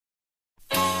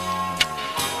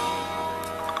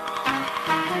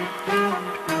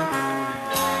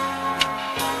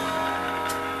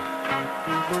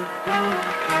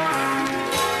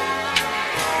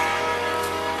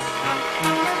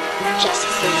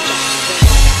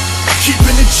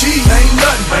Keeping it G ain't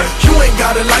nothing. You ain't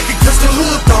gotta like it cause the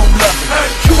hood don't love it.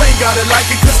 You ain't gotta like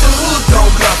it cause the hood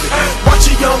don't love it. Watch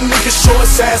a young nigga show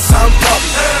his ass on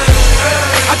public.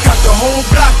 I got the whole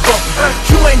block bumping.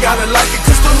 You ain't gotta like it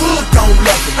cause the hood don't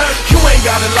love it. You ain't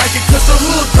gotta like it cause the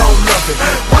hood don't love it.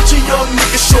 Watch a young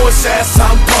nigga show his ass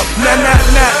on public. Nah,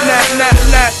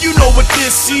 you know what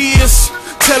this is.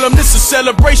 Tell them this is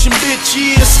celebration, bitch,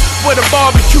 yes. Where the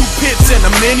barbecue pits and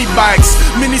the mini bikes,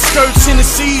 mini skirts in the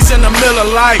seas and the Miller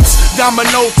Lights,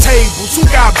 domino tables, who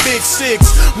got big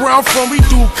six? Where I'm from, we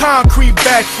do concrete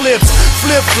backflips,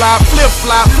 flip fly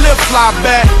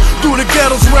back. Through the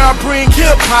ghettos where I bring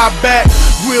hip hop back.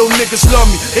 Real niggas love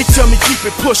me, they tell me keep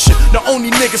it pushing. The only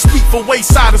niggas speak for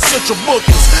Wayside of Central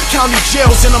Bookings. County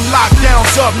jails and them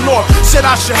lockdowns up north. Said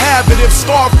I should have it if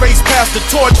Scarface passed the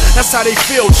torch. That's how they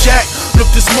feel, Jack. Look,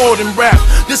 this more than rap.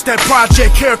 This that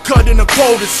project haircut in a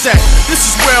cul-de-sac. This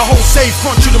is where Jose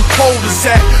front you them quotas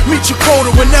at. Meet your quota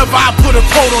whenever I put a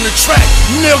quote on the track.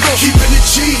 Nigga, keeping it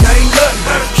G ain't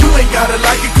nothing. You ain't gotta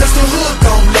like it cause the hood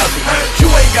don't love it. You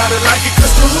ain't gotta like it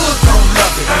cause the hood don't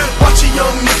love it. Watch a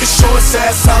young nigga show his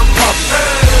ass on public.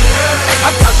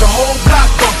 I got the whole block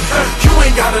bumping. You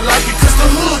ain't gotta like it cause the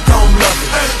hood don't love it.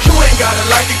 You ain't gotta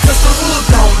like it cause the hood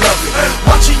don't love it.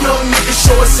 Watch a young nigga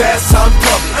show his ass on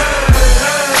public.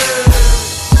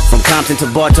 From Compton to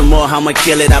Baltimore, I'ma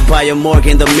kill it. I buy a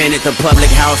Morgan the minute. The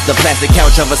public house, the plastic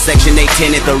couch of a Section 8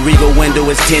 tenant. The Regal window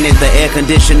is tinted. The air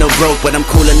conditioner broke, but I'm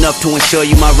cool enough to ensure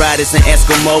you my ride is an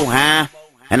Eskimo, huh?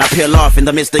 And I peel off in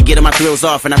the midst of getting my thrills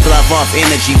off, and I thrive off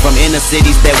energy from inner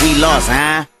cities that we lost,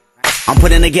 huh? I'm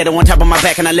putting together on top of my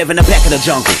back, and I live in the back of the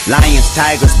jungle. Lions,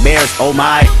 tigers, bears, oh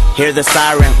my. Hear the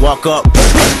siren, walk up,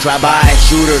 drive by.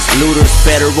 Shooters, looters,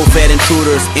 federal fed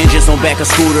intruders. Engines on back of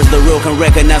scooters. The real can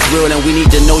recognize real, and we need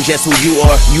to know just who you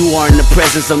are. You are in the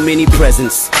presence of many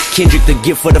presents. Kendrick the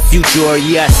gift for the future, or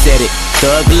yeah, I said it.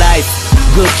 Thug life,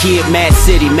 good kid, mad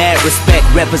city, mad respect,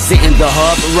 representing the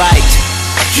hub right.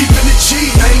 Keeping it G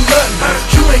ain't nothing.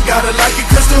 You ain't gotta like it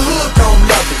cause the hood don't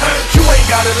love it. You ain't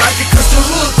gotta like it cause the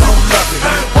hood don't love it.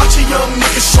 Watch a young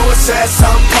nigga show his ass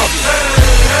on public.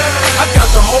 I got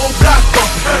the whole block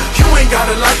bumping. You ain't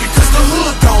gotta like it cause the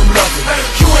hood don't love it.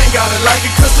 You ain't gotta like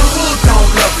it cause the hood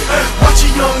don't love it. Watch a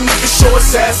young nigga show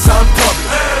his ass on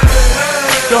public.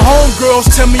 The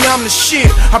homegirls tell me I'm the shit.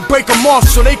 I break them off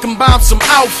so they can buy some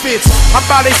outfits. I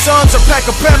buy their sons a pack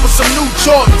of Pampers, some new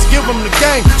Jordans. Give them the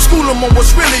game, school them on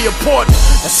what's really important.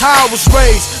 That's how I was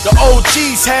raised. The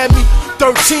OGs had me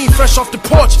 13, fresh off the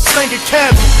porch, slinging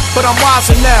cabbie. But I'm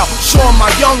wiser now, showing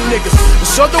my young niggas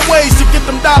there's other ways to get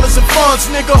them dollars and funds,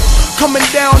 nigga. Coming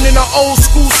down in the old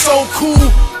school, so cool.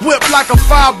 Whip like a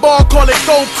fireball, call it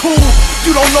go cool.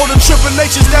 You don't know the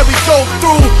tribulations that we go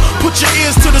through. Put your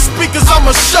ears to the speakers,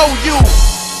 I'ma show you.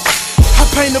 I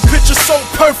paint a picture so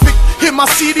perfect. Hit my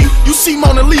CD, you see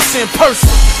Mona Lisa in person.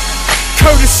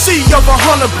 Courtesy of a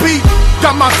hunter beat.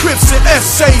 Got my Crips and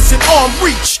essays in arm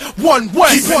reach. One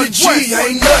way, keeping it G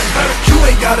ain't nothing. You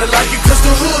ain't gotta like it cause the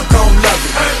hood don't love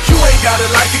it. You ain't gotta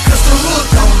like it cause the hood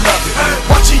don't love it.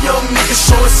 Watch a young nigga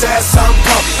show his ass on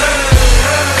public.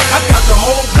 I got the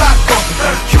whole block bumping.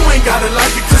 You ain't gotta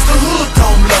like it cause the hood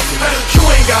don't love it. You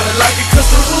ain't gotta like it cause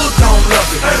the hood don't love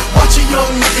it. Watch a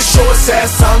young nigga show his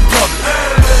ass on public.